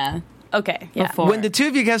pneumonia. Okay, yeah. Before. When the two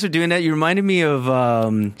of you guys were doing that, you reminded me of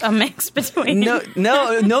a mix between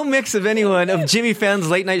no mix of anyone of Jimmy Fallon's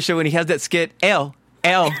late night show when he has that skit L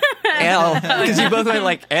because you both went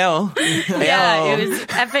like L. Yeah, it was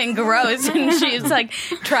effing gross, and she was like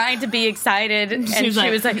trying to be excited, and she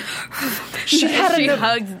was like she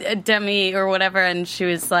hugged Demi or whatever, and she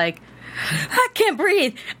was like, I can't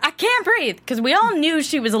breathe, because we all knew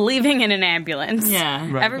she was leaving in an ambulance.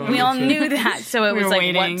 Yeah, we all knew that, so it was like,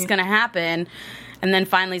 waiting. what's gonna happen? And then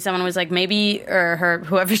finally someone was like, maybe, or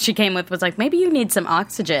whoever she came with was like, maybe you need some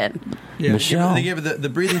oxygen. Yeah, Michelle. they gave her the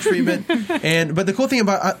breathing treatment, but the cool thing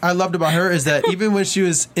I loved about her is that even when she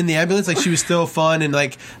was in the ambulance, like she was still fun and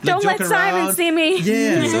like don't joking let Simon around. see me.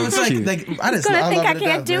 Yeah, so it's like I just gonna I think love I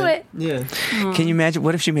can't do it. Yeah. Can you imagine?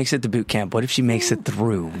 What if she makes it to boot camp? What if she makes it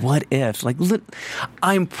through? What if? Like,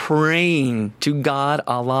 I'm praying to God,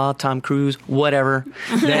 Allah, Tom Cruise, whatever,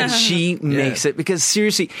 that she makes it. Because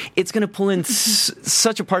seriously, it's going to pull in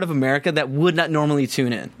such a part of America that would not normally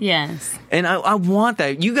tune in. Yes. And I want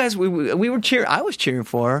that. You guys, we were cheering. I was cheering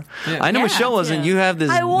for her. Yeah. I know Michelle wasn't. You have this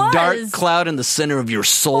dark cloud in the center of your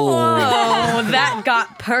soul. Oh, that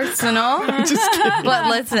got personal. Just kidding. But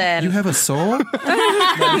listen. You have a soul? We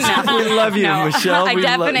love you, Michelle.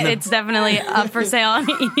 It's definitely up for sale on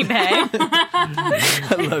eBay.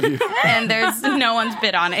 I love you. And there's no one's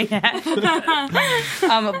bid on it yet.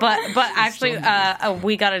 But actually,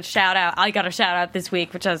 we got a shout out. I got a shout out this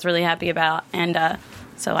week, which I was really happy about. And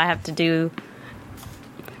so I have to do.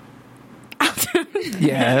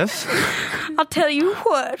 Yes. I'll tell you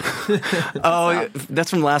what. Oh, that's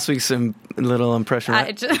from last week's little impression,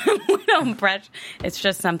 right? Little impression. It's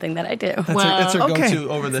just something that I do. That's her go-to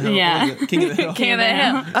over the hill. Yeah. King of the hill. King of the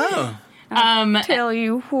hill. Oh. Tell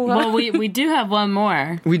you what. Well, we do have one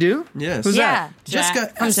more. We do? Yes. Who's that?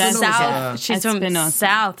 Jessica from Espinosa. She's from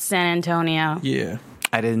South San Antonio. Yeah.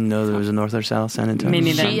 I didn't know there was a North or South San Antonio.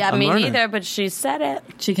 Me neither. Me neither, but she said it.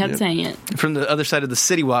 She kept saying it. From the other side of the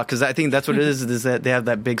city walk, because I think that's what it is that they have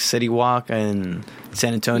that big city walk in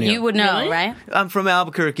San Antonio. You would know, right? I'm from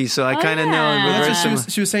Albuquerque, so I kind of know. Well, that's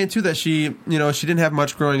what she was saying, too, that she didn't have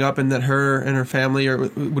much growing up and that her and her family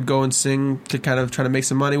would go and sing to kind of try to make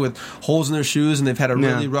some money with holes in their shoes, and they've had a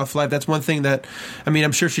really rough life. That's one thing that,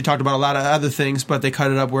 I'm sure she talked about a lot of other things, but they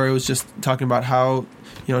cut it up where it was just talking about how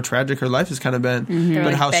tragic her life has kind of been, but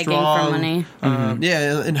like how begging strong, for money.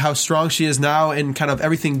 And how strong she is now, and kind of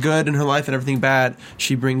everything good in her life and everything bad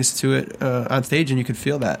she brings to it on stage, and you could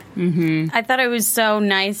feel that. I thought it was so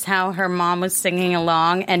nice how her mom was singing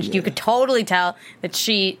along, and you could totally tell that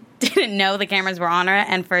she didn't know the cameras were on her,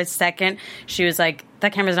 and for a second she was like,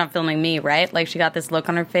 that camera's not filming me, right? Like, she got this look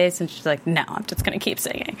on her face, and she's like, no, I'm just going to keep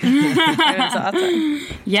singing. It was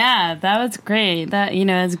awesome. Yeah, that was great. That, it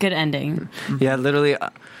was a good ending. Yeah, literally,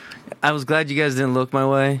 I was glad you guys didn't look my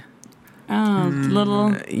way. Oh,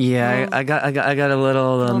 little. Yeah, I got a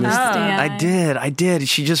little. I did.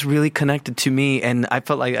 She just really connected to me, and I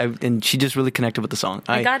felt like and she just really connected with the song.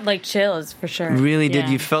 I got like chills for sure. Really did.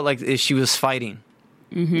 You felt like she was fighting.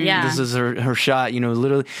 Mm-hmm. Yeah, this is her shot.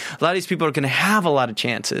 Literally, a lot of these people are going to have a lot of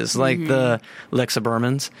chances, like the Lexa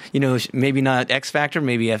Bermans. Maybe not X Factor,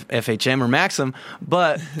 maybe FHM or Maxim,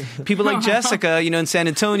 but people like Jessica. In San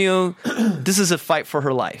Antonio, this is a fight for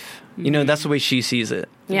her life. That's the way she sees it.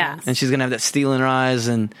 Yeah, and she's going to have that steel in her eyes,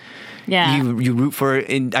 and you root for her.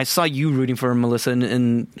 And I saw you rooting for her, Melissa,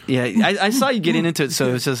 and I saw you getting into it.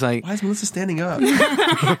 So it's just like, why is Melissa standing up?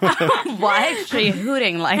 Why is she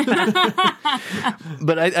hooting like that?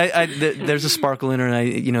 But there's a sparkle in her,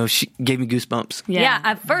 and she gave me goosebumps. Yeah,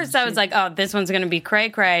 at first I was like, oh, this one's going to be cray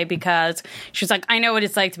cray, because she was like, I know what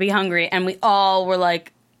it's like to be hungry, and we all were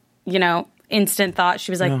like, instant thought.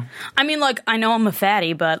 She was like, I know I'm a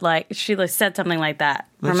fatty, but she said something like that.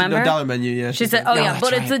 Remember? The dollar menu, yeah. She said,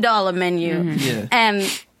 but it's a dollar menu. Yeah.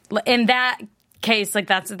 And in that case,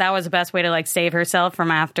 that was the best way to save herself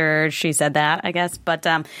from after she said that, I guess. But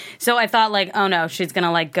so I thought oh no, she's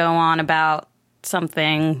gonna go on about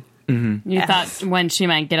something. You thought when she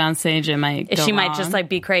might get on stage, it might go she wrong. might just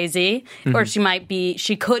be crazy, or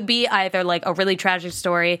she could be either a really tragic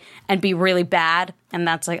story and be really bad, and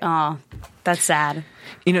that's oh, that's sad.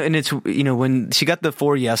 And it's when she got the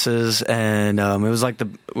 4 yeses, and it was what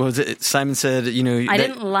was it? Simon said, I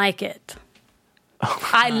didn't like it.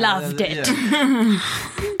 I loved it. Yeah.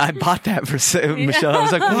 I bought that for Michelle. I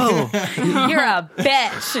was like, whoa. You're a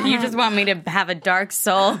bitch. You just want me to have a dark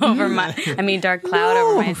soul over dark cloud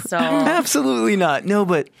over my soul. Absolutely not. No,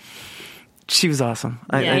 but she was awesome.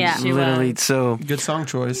 She literally was. So good song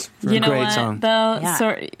choice. Great song. Though,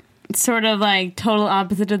 sort of total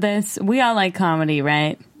opposite of this. We all like comedy,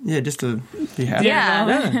 right? Yeah, just to be happy.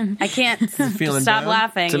 Yeah. I can't stop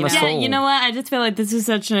laughing. It's in my soul. You know what? I just feel like this is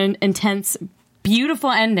such an intense, beautiful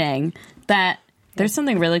ending that there's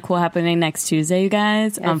something really cool happening next Tuesday, you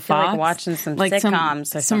guys, on Fox. Watching some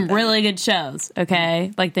sitcoms or some really good shows,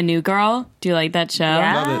 okay? Like The New Girl. Do you like that show?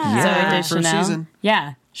 Yeah. Love it. Yeah. Zoe Deschanel. First season.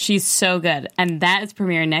 Yeah. She's so good. And that is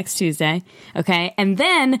premiering next Tuesday. Okay. And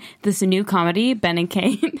then this new comedy, Ben and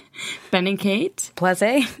Kate. Ben and Kate? Plus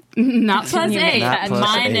 8? Not plus 8. Not plus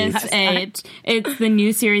minus 8. It's the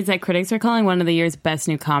new series that critics are calling one of the year's best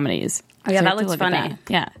new comedies. Oh, yeah, So that you have to looks look at funny. that.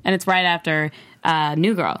 Yeah. And it's right after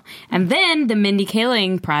New Girl. And then the Mindy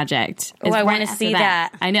Kaling project. Oh, I want to after see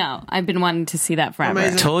that. I know. I've been wanting to see that forever. I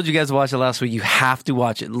told you guys to watch it last week. You have to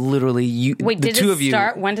watch it. Literally, Wait, the did two it of you.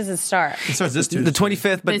 start? When does it start? It starts this Tuesday. The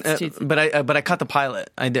 25th, but I caught the pilot.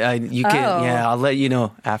 I'll let you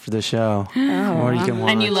know after the show, or you can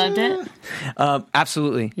watch. And you loved it?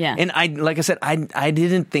 Absolutely. Yeah. And like I said, I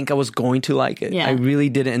didn't think I was going to like it. Yeah. I really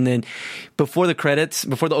didn't. And then before the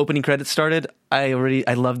opening credits started, I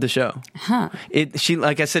loved the show. Huh. She,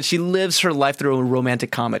 like I said, she lives her life through a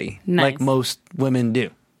romantic comedy, like most women do.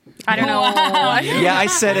 I don't know. Yeah, I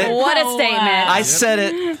said it. What a statement. I said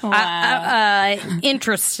it. Wow.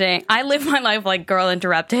 Interesting. I live my life like Girl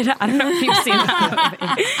Interrupted. I don't know if you've seen that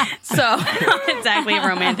movie. So, not exactly a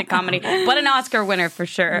romantic comedy, but an Oscar winner for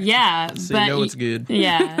sure. Yeah. So you know it's good.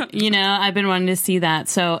 Yeah. I've been wanting to see that.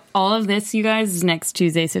 So all of this, you guys, is next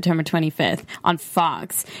Tuesday, September 25th on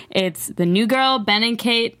Fox. It's The New Girl, Ben and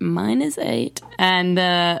Kate, -8, and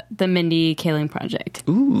the Mindy Kaling project.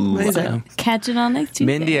 Ooh. So catch it on next Tuesday.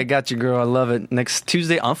 Mindy, I got you, girl. I love it. Next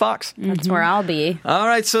Tuesday on Fox. That's where I'll be. All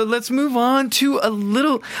right, so let's move on to a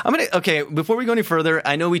little. Okay, before we go any further,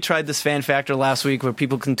 I know we tried this fan factor last week where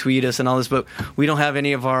people can tweet us and all this, but we don't have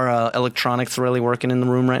any of our electronics really working in the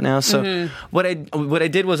room right now. So what I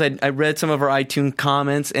did was I read some of our iTunes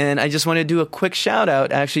comments, and I just want to do a quick shout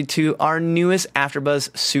out actually to our newest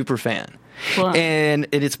AfterBuzz super fan. Cool. And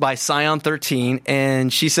it's by Scion13,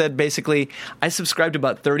 and she said basically, I subscribe to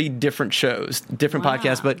about 30 different shows, different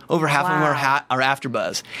podcasts, but over half of them are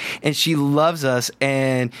AfterBuzz. And she loves us,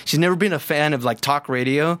 and she's never been a fan of like talk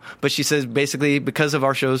radio, but she says basically because of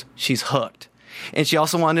our shows, she's hooked. And she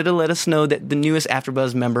also wanted to let us know that the newest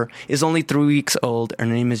AfterBuzz member is only 3 weeks old. Her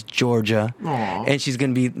name is Georgia, and she's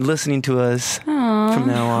going to be listening to us from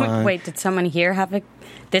now on. Wait, did someone here have a...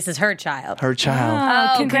 This is her child. Her child.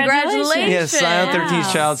 Oh, congratulations. Yes, Silent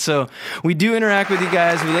 13's child. So we do interact with you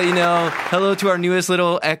guys. We let you know. Hello to our newest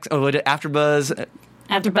little AfterBuzz.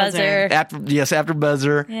 AfterBuzzer.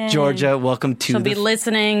 AfterBuzzer. Yay. Georgia, welcome to She'll be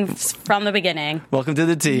listening from the beginning. Welcome to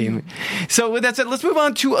the team. So with that said, let's move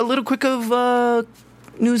on to a little quick of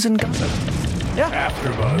news and gossip. Yeah.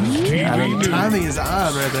 AfterBuzz TV. Timing is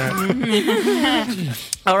on right there.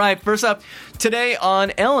 All right, first up, today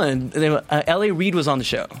on Ellen, L.A. Reid was on the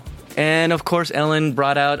show. And, of course, Ellen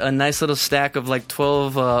brought out a nice little stack of, like,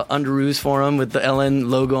 12 underoos for him with the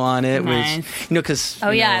Ellen logo on it. Nice. Which, because,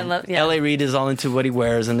 I love L.A. Reid is all into what he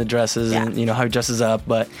wears and the dresses and, how he dresses up.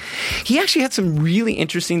 But he actually had some really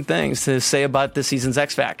interesting things to say about this season's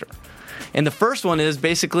X Factor. And the first one is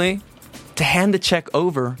basically to hand the check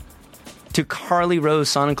over to Carly Rose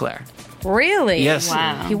Sonnenclair. Really? Yes.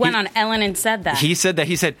 Wow. He went on Ellen and said that. He said that.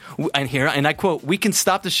 He said, and I quote, "We can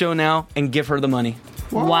stop the show now and give her the money."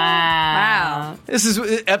 Wow. This is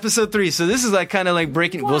episode 3, so this is like kind of like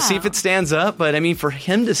breaking. We'll see if it stands up, but I mean, for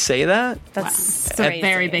him to say that, that's a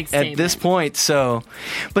very big statement at this point. So,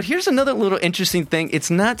 but here's another little interesting thing.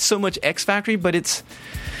 It's not so much X Factor, but it's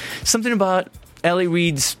something about L.A.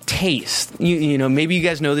 Reid's taste. You know, maybe you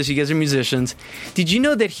guys know this. You guys are musicians. Did you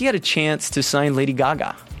know that he had a chance to sign Lady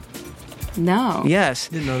Gaga? No. Yes.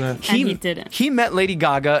 Didn't know that. He didn't. He met Lady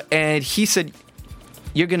Gaga, and he said,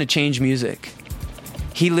 "You're going to change music."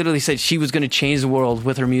 He literally said she was going to change the world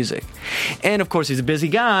with her music. And, of course, he's a busy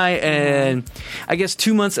guy, and I guess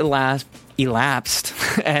 2 months elapsed,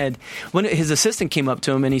 and when his assistant came up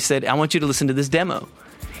to him, and he said, "I want you to listen to this demo."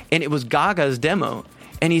 And it was Gaga's demo.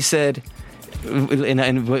 And he said,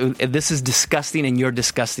 and "This is disgusting, and you're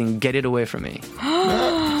disgusting. Get it away from me."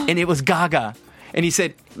 And it was Gaga. And he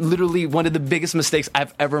said, literally one of the biggest mistakes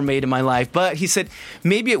I've ever made in my life. But he said,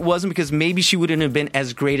 maybe it wasn't because maybe she wouldn't have been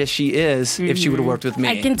as great as she is if she would have worked with me.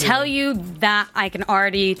 I can tell you that I can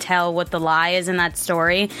already tell what the lie is in that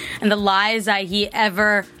story. And the lie is that he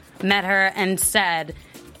ever met her and said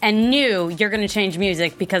and knew you're going to change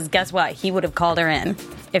music, because guess what? He would have called her in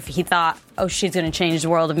if he thought, oh, she's going to change the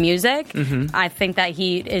world of music. Mm-hmm. I think that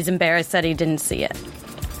he is embarrassed that he didn't see it.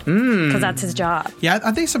 Because that's his job. Yeah,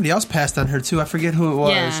 I think somebody else passed on her too. I forget who it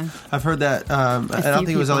was. Yeah. I've heard that. I don't think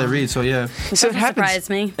it was L.A. Reid. So yeah. So it happens. Surprised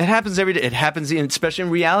me. It happens every day. It happens, especially in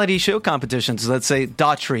reality show competitions. Let's say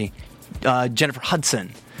Daughtry, Jennifer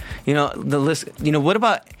Hudson. You know the list. You know, what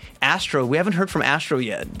about Astro? We haven't heard from Astro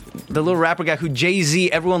yet. The little rapper guy who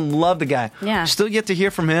Jay-Z, everyone loved the guy. Yeah. Still yet to hear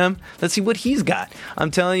from him. Let's see what he's got. I'm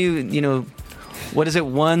telling you, you know. What is it?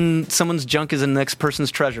 Someone's junk is the next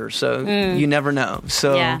person's treasure. So you never know.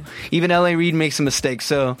 So even L.A. Reid makes a mistake.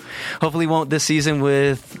 So hopefully won't this season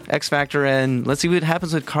with X Factor. And let's see what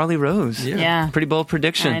happens with Carly Rose. Yeah. Pretty bold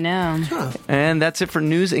prediction. I know. And that's it for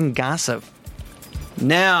news and gossip.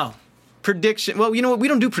 Now, prediction. Well, you know what? We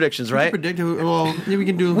don't do predictions, right? Well, we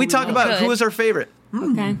can do. We talk about who was our favorite.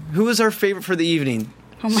 Okay. Who was our favorite for the evening?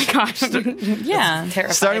 Oh my gosh. Yeah.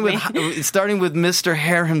 Starting with Mr.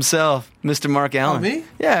 Hair himself, Mr. Mark Allen. Oh, me?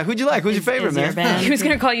 Yeah. Who'd you like? Who's your favorite, man? He was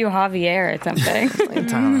going to call you Javier or something.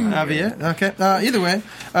 Javier. Okay. Either way,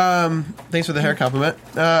 thanks for the hair compliment.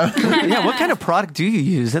 Yeah. What kind of product do you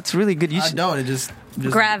use? That's really good. I don't. It just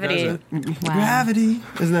Gravity. does it. Gravity.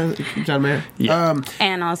 Isn't that John Mayer? Yeah.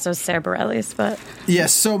 And also Sarah Bareilles, but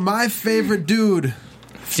Yes. So my favorite dude.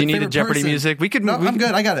 Do you need a Jeopardy music? We could. No, I'm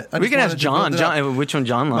good. I got it. We can ask John. Which one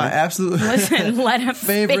John liked? My absolute let him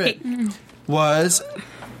favorite was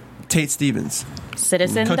Tate Stevens.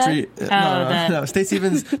 Citizen. Country. No. Tate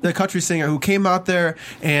Stevens, the country singer who came out there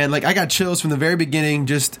and I got chills from the very beginning.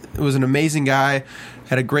 Just was an amazing guy,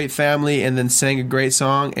 had a great family, and then sang a great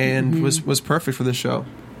song and was perfect for the show.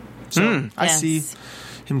 So I see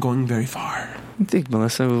him going very far. I think,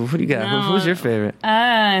 Melissa, what do you got? No. Who's your favorite?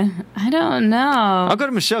 I don't know. I'll go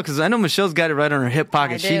to Michelle because I know Michelle's got it right on her hip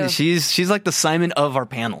pocket. She's like the Simon of our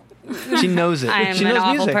panel. She knows it. I am she an knows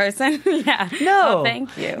awful music. person. Yeah. No. Oh,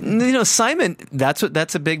 thank you. You know, Simon, that's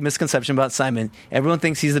a big misconception about Simon. Everyone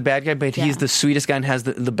thinks he's the bad guy, but he's the sweetest guy and has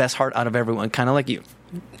the best heart out of everyone, kind of like you.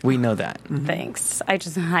 We know that. Thanks. I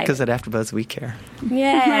just hide. Because at AfterBuzz, we care.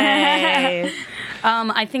 Yay.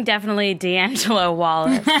 I think definitely D'Angelo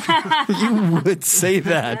Wallace. You would say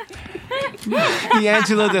that.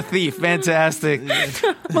 D'Angelo the Thief. Fantastic.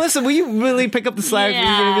 Melissa, will you really pick up the slack?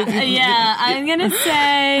 Yeah, I'm going to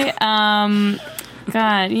say,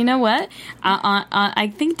 God, you know what?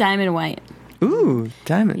 I think Diamond White. Ooh,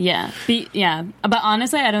 Diamond. Yeah. But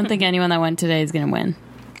honestly, I don't think anyone that went today is going to win.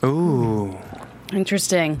 Ooh.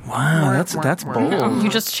 Interesting. Wow, that's bold. You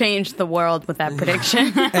just changed the world with that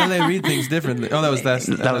prediction. And they read things differently. Oh, that was last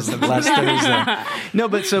Thursday. No,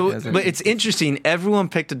 but it's interesting. Everyone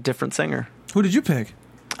picked a different singer. Who did you pick?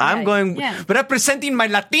 I'm going, representing my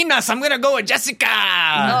Latinas, I'm going to go with Jessica.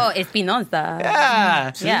 No, Espinosa.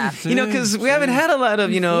 Yeah. Yeah. You know, because we haven't had a lot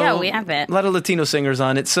of, Yeah, we haven't. A lot of Latino singers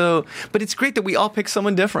on it. So, but it's great that we all pick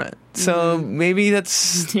someone different. So maybe that's...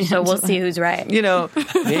 So we'll see who's right. You know,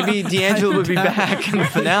 maybe D'Angelo will be back in the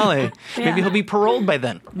finale. Yeah. Maybe he'll be paroled by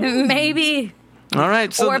then. Maybe. All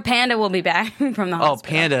right. So or Panda will be back from the hospital. Oh,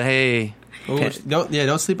 Panda, hey.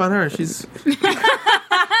 Don't sleep on her. She's...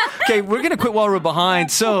 Okay, we're going to quit while we're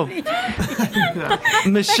behind. So,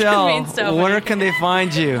 Michelle, where can they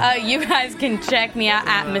find you? You guys can check me out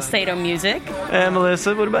at Macedo Music. And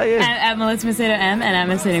Melissa, what about you? At Melissa Macedo M and at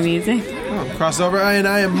Macedo Music. Crossover.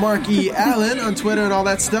 I am Mark E. Allen on Twitter and all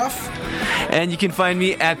that stuff. And you can find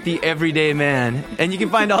me at The Everyday Man. And you can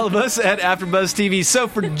find all of us at AfterBuzz TV. So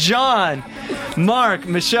for John, Mark,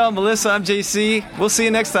 Michelle, Melissa, I'm JC. We'll see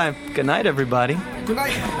you next time. Good night, everybody. Good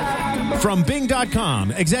night. From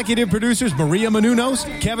Bing.com, executive producers Maria Menounos,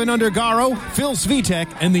 Kevin Undergaro, Phil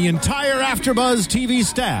Svitek, and the entire AfterBuzz TV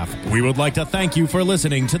staff, we would like to thank you for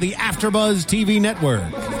listening to the AfterBuzz TV network.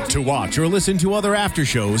 To watch or listen to other after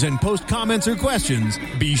shows and post comments or questions,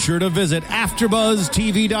 be sure to visit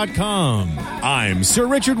AfterBuzzTV.com. I'm Sir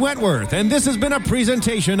Richard Wentworth, and this has been a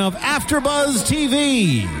presentation of AfterBuzz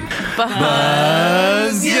TV.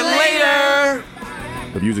 Buzz you later!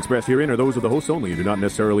 The views expressed herein are those of the hosts only and do not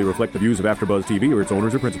necessarily reflect the views of AfterBuzz TV or its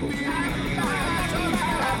owners or principals.